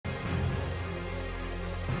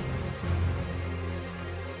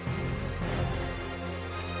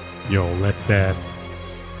Yo, let that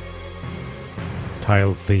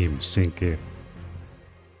title theme sink in.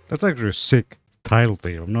 That's actually a sick title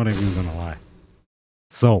theme, I'm not even gonna lie.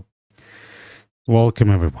 So, welcome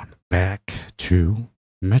everyone back to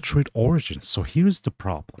Metroid Origins. So here's the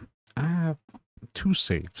problem. I have 2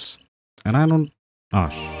 saves. And I don't... Oh,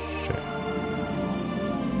 shit.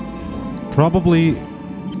 Probably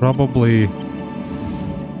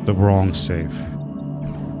the wrong save.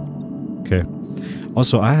 Okay.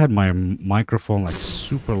 Also, I had my microphone like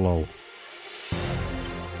super low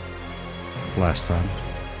last time.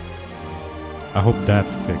 I hope that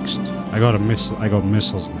fixed. I got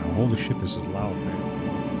missiles now. Holy shit, this is loud,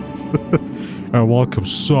 man. Welcome,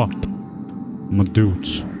 sup, my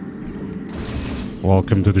dudes.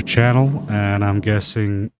 Welcome to the channel, and I'm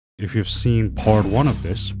guessing if you've seen part 1 of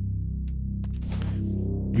this,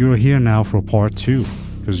 you're here now for part 2,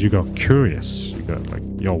 because you got curious. You got like,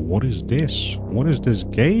 yo, what is this? What is this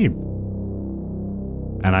game?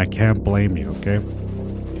 And I can't blame you, okay?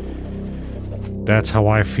 That's how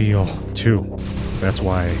I feel too. That's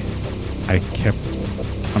why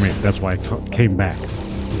that's why I came back.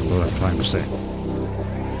 Is what I'm trying to say.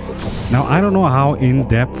 Now, I don't know how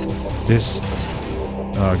in-depth this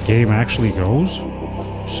game actually goes,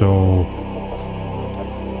 so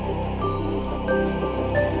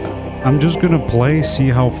I'm just gonna play, see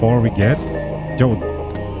how far we get. Yo,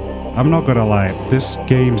 I'm not gonna lie, this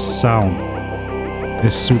game's sound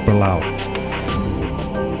is super loud.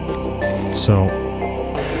 So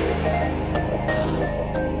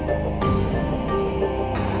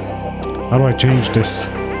how do I change this?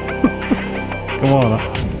 Come on.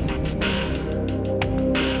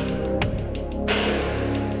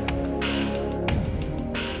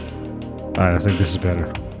 Alright, I think this is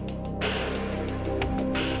better.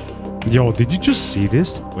 Yo, did you just see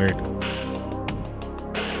this? Weird.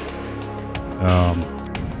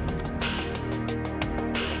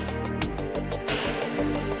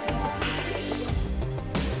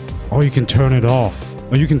 Oh, you can turn it off.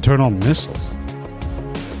 Oh, you can turn on missiles.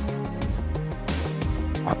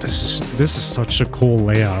 Oh, this is such a cool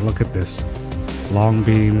layout. Look at this. Long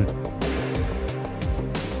beam.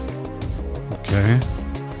 Okay.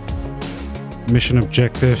 Mission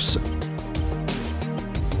objectives.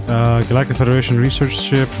 Galactic Federation research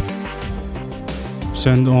ship.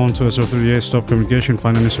 Send on to SR-38, stop communication,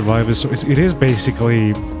 find any survivors. So it is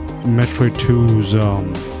basically Metroid 2's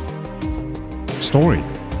story.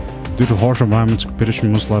 Due to harsh environments and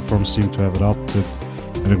competition, most life forms seem to have adopted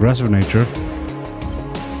an aggressive nature.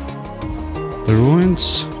 The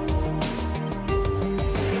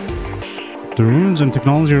ruins and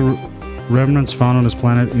technology remnants found on this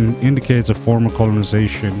planet indicates a former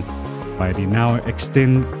colonization by the now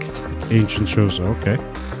extinct ancient Shoso. Okay.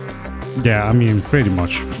 Yeah, I mean, pretty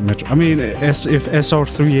much. I mean, if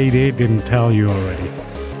SR-388 didn't tell you already.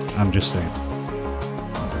 I'm just saying.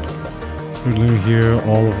 We're living here,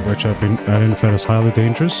 all of which have been identified as highly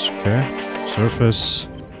dangerous. Okay. Surface.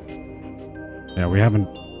 Yeah, we haven't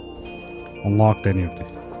unlocked any of them.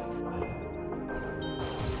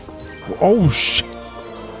 Oh, shit!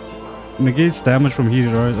 Negates damage from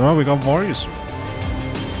heated earth. Oh, we got Varius.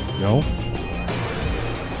 Yo.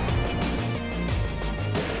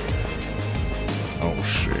 Oh,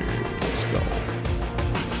 shit. Let's go.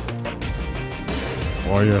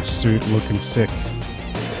 Warrior suit looking sick.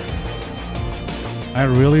 I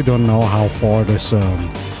really don't know how far this, you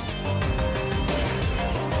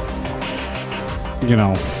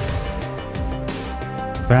know,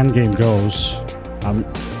 fangame goes. I'm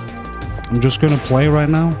just gonna play right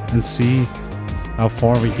now and see how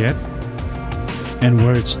far we get and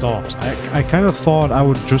where it stops. I kind of thought I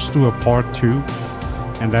would just do a part 2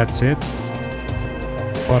 and that's it.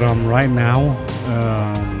 But right now,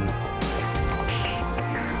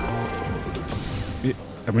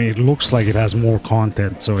 I mean, it looks like it has more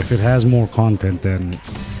content. So if it has more content, then,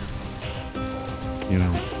 you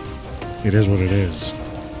know, it is what it is.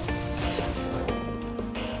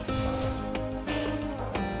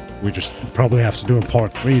 We just probably have to do a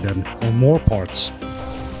part 3 then, or more parts.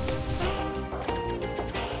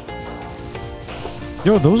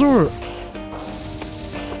 Yo, those are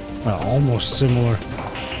well, almost similar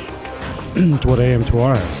to what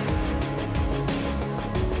AM2R has.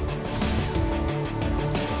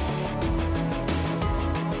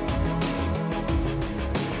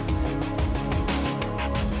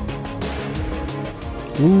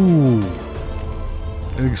 Ooh,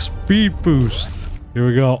 a speed boost. Here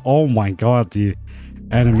we go. Oh my god, the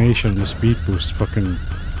animation, the speed boost, fucking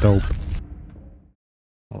dope.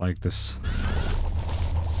 I like this.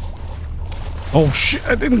 Oh shit,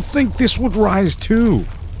 I didn't think this would rise too.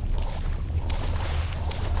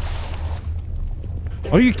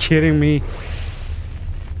 Are you kidding me?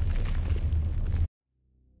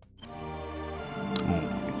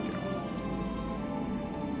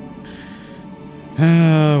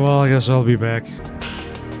 Well, I guess I'll be back.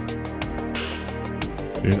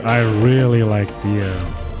 Dude, I really like the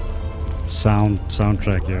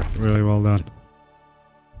soundtrack here. Really well done.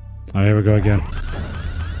 Oh, here we go again.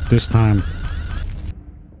 This time,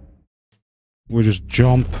 we just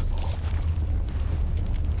jump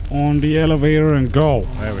on the elevator and go.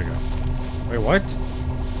 There we go. Wait, what?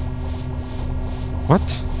 What?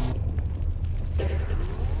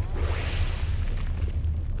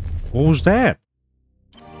 What was that?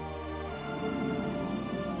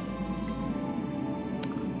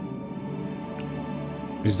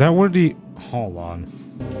 Is that where the... Hold on.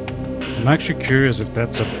 I'm actually curious if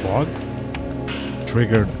that's a bug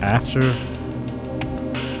triggered after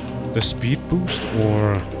the speed boost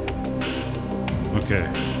or... Okay.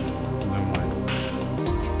 Never mind.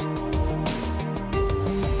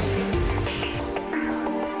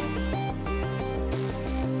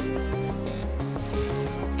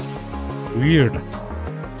 Weird.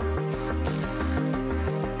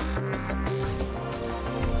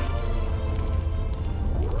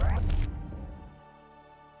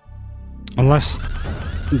 Unless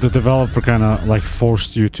the developer kind of like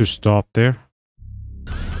forced you to stop there.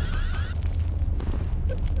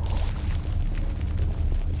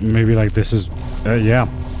 Maybe like this is... yeah.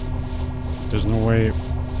 There's no way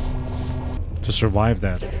to survive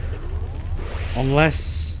that.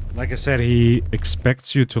 Unless, like I said, he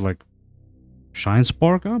expects you to like shine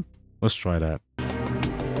spark up. Let's try that.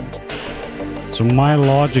 So my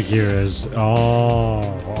logic here is... Oh,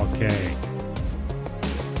 okay.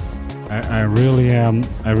 I really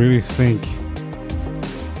think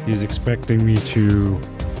he's expecting me to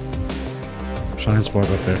shine spark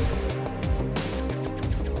up there.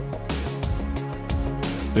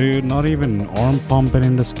 Dude, not even arm pumping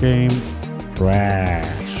in this game.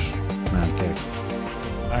 Trash. Nah, I'm kidding.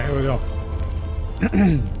 Alright, here we go.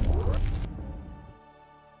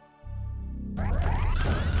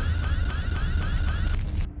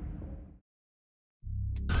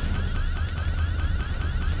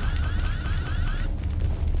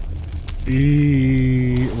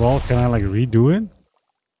 Well, can I like redo it?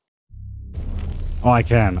 Oh, I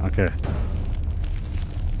can. Okay.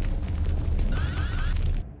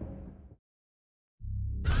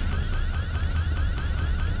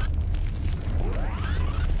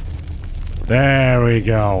 There we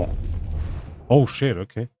go. Oh shit,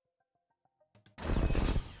 okay.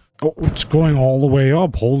 Oh, it's going all the way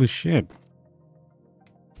up. Holy shit.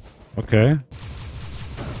 Okay.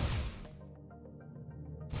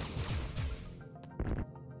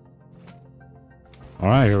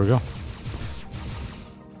 Alright, here we go.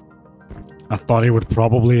 I thought it would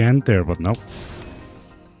probably end there, but nope.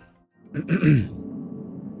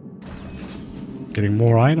 Getting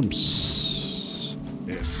more items.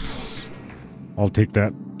 Yes. I'll take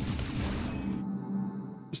that.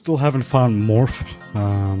 Still haven't found Morph.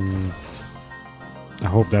 I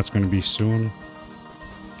hope that's gonna be soon.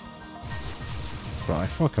 Bro, I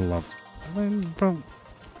fucking love... I mean, bro,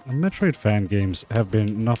 Metroid fan games have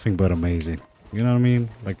been nothing but amazing. You know what I mean?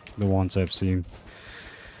 Like the ones I've seen.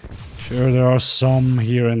 Sure, there are some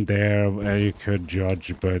here and there where you could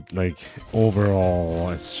judge, but like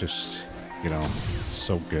overall, it's just, you know,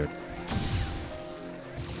 so good.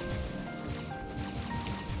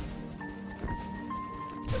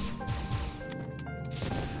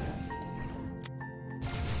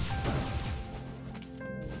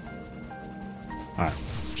 Alright,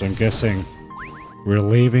 so I'm guessing we're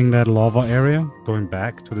leaving that lava area, going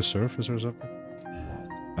back to the surface or something.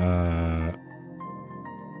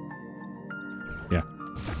 Yeah.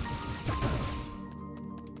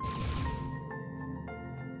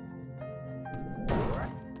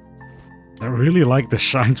 I really like the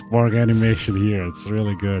shine spark animation here. It's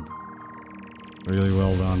really good. Really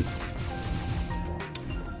well done.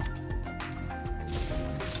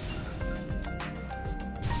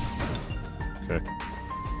 Okay.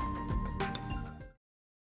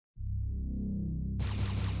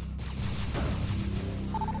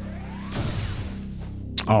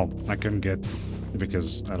 Oh, I couldn't get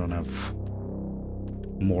because I don't have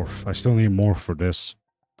morph. I still need morph for this.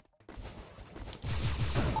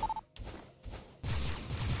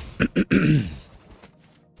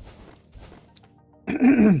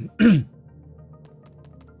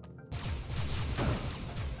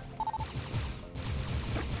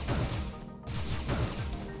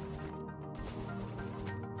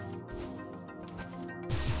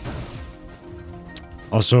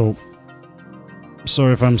 Also,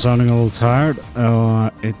 Sorry if I'm sounding a little tired.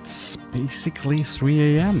 It's basically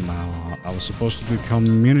 3 a.m. I was supposed to do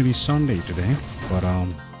Community Sunday today, but I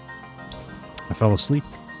fell asleep.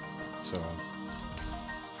 So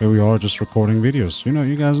here we are, just recording videos. You know,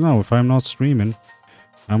 you guys know if I'm not streaming,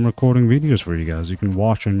 I'm recording videos for you guys. You can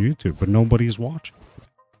watch on YouTube, but nobody's watching.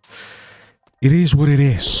 It is what it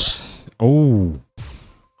is. Oh,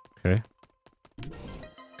 okay.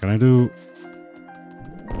 Can I do?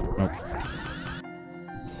 Oh.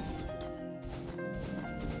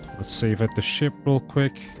 Let's save at the ship real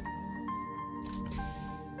quick.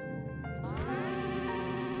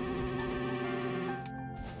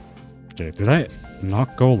 Okay, did I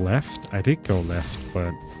not go left? I did go left,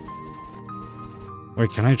 but...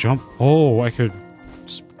 Wait, can I jump? Oh, I could...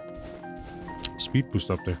 Speed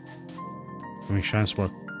boost up there. Let me shine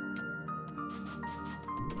spark.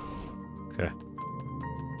 Okay.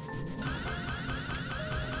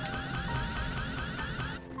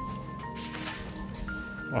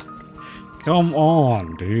 Come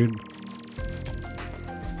on, dude.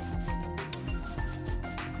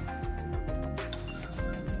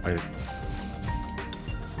 Wait.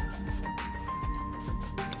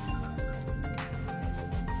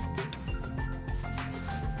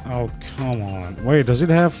 Oh, come on. Wait, does it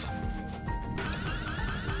have...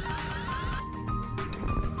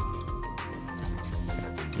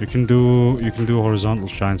 You can do horizontal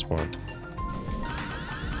shine spark.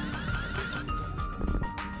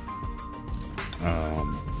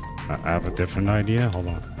 I have a different idea. Hold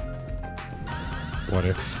on. What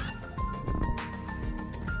if?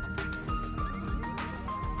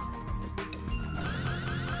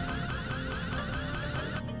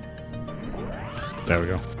 There we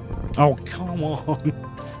go. Oh, come on.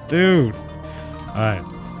 Dude. Alright.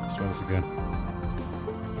 Let's try this again.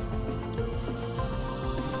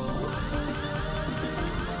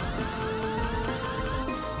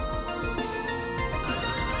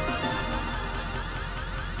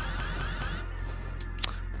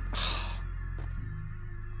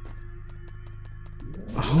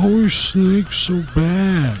 How is Snake so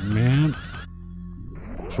bad, man?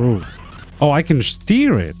 True. Oh, I can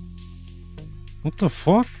steer it. What the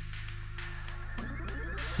fuck?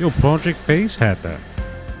 Yo, Project Base had that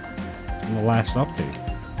in the last update.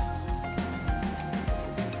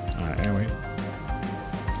 Alright, anyway.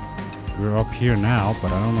 We're up here now,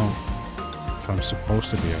 but I don't know if I'm supposed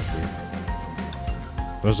to be up here.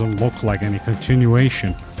 Doesn't look like any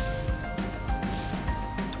continuation.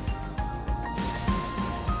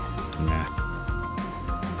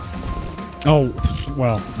 Oh,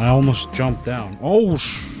 well, I almost jumped down. Oh,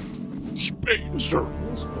 Spacer.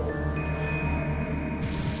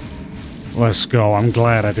 Let's go. I'm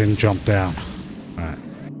glad I didn't jump down. Alright.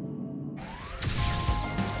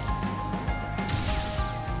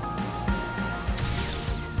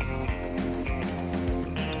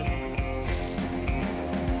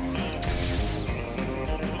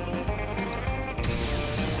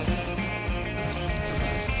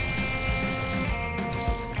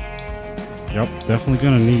 Yep, definitely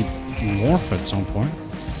gonna need morph at some point.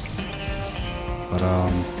 But,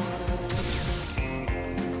 I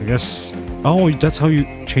guess... Oh, that's how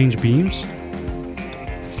you change beams?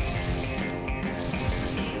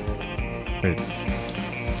 Wait.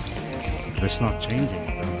 It's not changing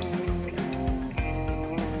it,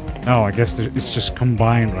 though. Oh, I guess it's just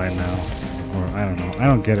combined right now. Or, I don't know. I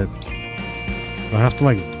don't get it. Do I have to,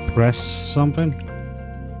 like, press something?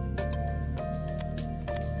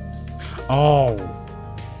 Oh.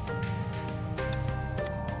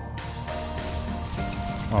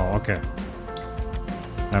 Oh, okay.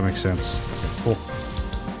 That makes sense. Okay, cool.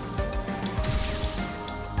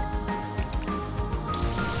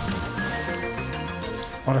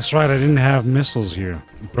 Oh, that's right. I didn't have missiles here.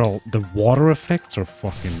 Bro, the water effects are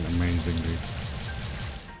fucking amazing, dude.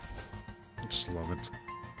 I just love it.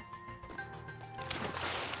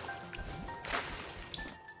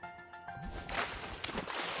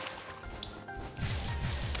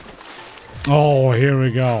 Oh, here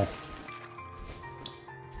we go.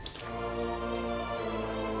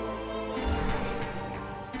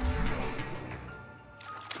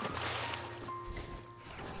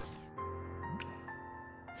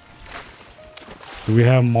 Do we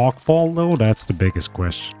have Mock Ball, though? That's the biggest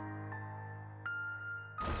question.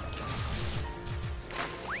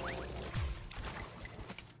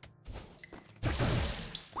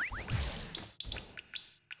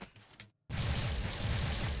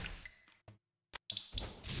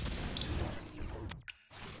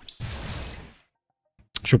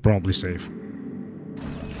 Should probably save.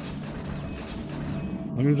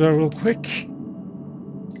 Let me do that real quick.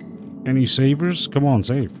 Any savers? Come on,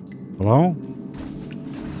 save. Hello?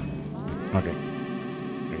 Okay.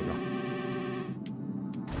 There you go.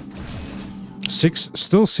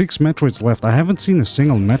 Still six Metroids left. I haven't seen a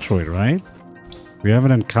single Metroid, right? We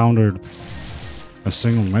haven't encountered a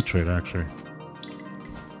single Metroid, actually.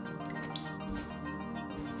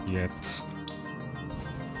 Yet.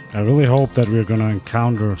 I really hope that we're gonna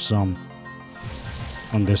encounter some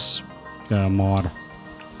on this mod.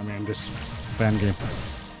 I mean, this fan game.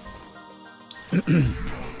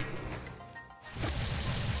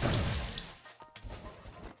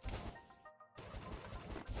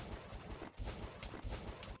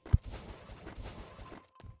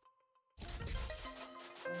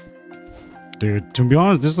 Dude, to be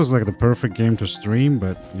honest, this looks like the perfect game to stream,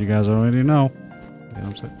 but you guys already know. You know what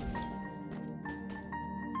I'm saying?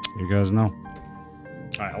 You guys know.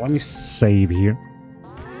 Alright, let me save here.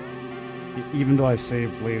 Even though I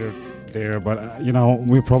saved later there, but you know,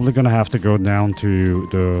 we're probably gonna have to go down to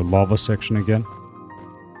the lava section again.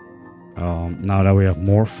 Now that we have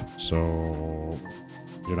Morph, so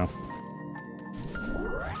you know.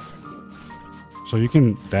 So you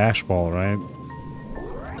can dash ball, right?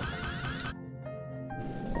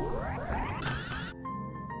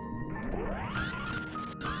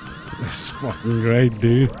 This is fucking great,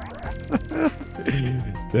 dude.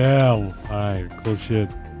 Damn. Alright, cool shit.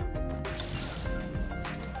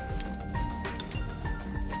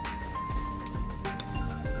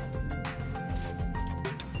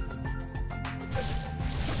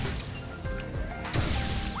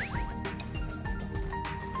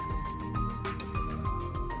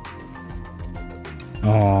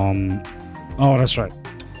 Oh, that's right.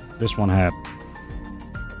 This one had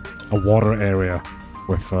a water area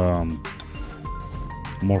with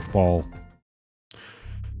morph ball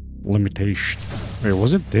limitation. Wait,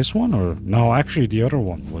 was it this one or no? Actually, the other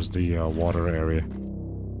one was the water area.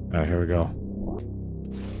 Here we go.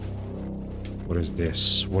 What is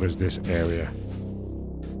this? What is this area?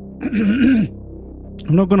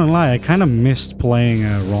 I'm not gonna lie, I kind of missed playing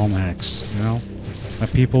ROM hacks. You know,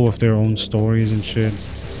 people with their own stories and shit.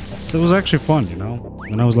 It was actually fun, you know,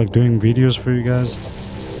 when I was like doing videos for you guys.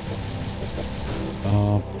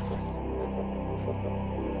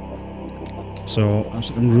 So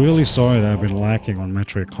I'm really sorry that I've been lacking on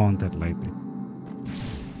Metroid content lately.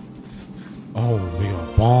 Oh, we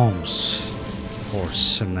got bombs. Of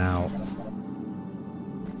course, and now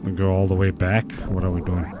we go all the way back. What are we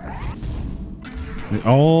doing?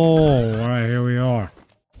 Oh, alright, here we are.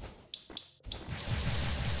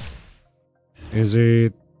 Is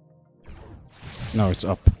it? No, it's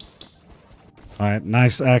up. Alright,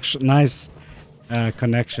 nice action, nice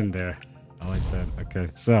connection there. I like that. Okay,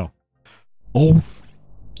 so. Oh!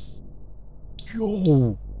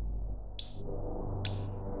 Yo!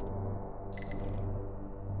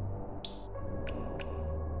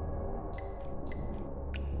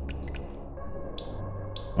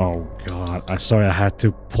 Oh god, I'm sorry, I had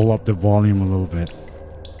to pull up the volume a little bit.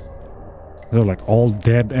 They're like all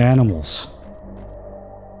dead animals.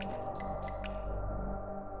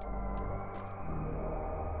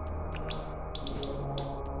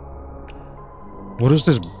 What is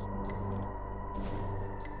this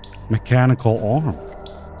mechanical arm?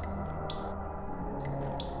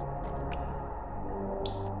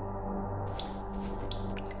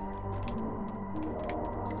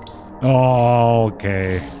 Oh,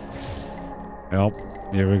 okay. Yep,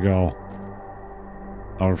 here we go.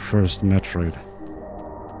 Our first Metroid.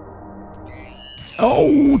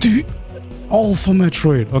 Oh, dude! Alpha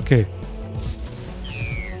Metroid, okay.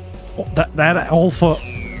 Oh, that Alpha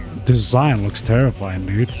design looks terrifying,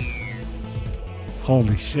 dude.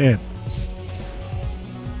 Holy shit.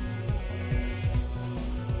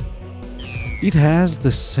 It has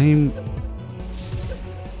the same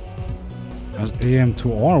as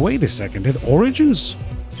AM2R. Wait a second, did Origins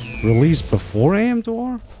release before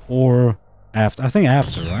AM2R? Or after? I think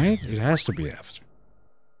after, right? It has to be after.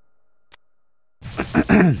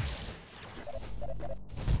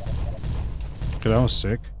 Okay, that was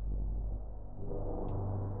sick.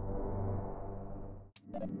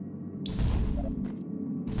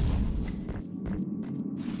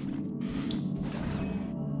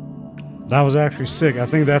 That was actually sick. I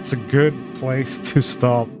think that's a good place to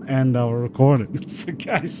stop and our recording. So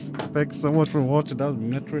guys, thanks so much for watching. That was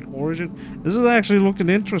Metroid Origin. This is actually looking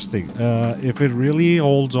interesting. If it really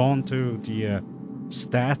holds on to the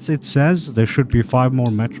stats it says, there should be 5 more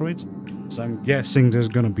Metroids. So I'm guessing there's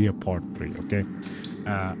gonna be a part 3, okay?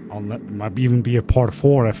 Might even be a part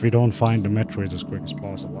 4 if we don't find the Metroids as quick as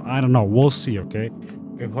possible. I don't know, we'll see, okay?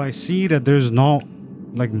 If I see that there's no,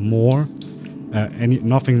 like, more,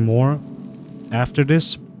 nothing more after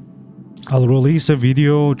this, I'll release a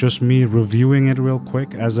video, just me reviewing it real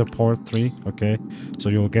quick as a part 3, okay? So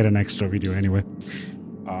you'll get an extra video anyway.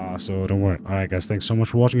 So don't worry. Alright guys, thanks so much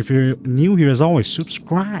for watching. If you're new here, as always,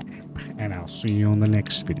 subscribe. And I'll see you on the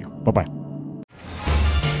next video. Bye-bye.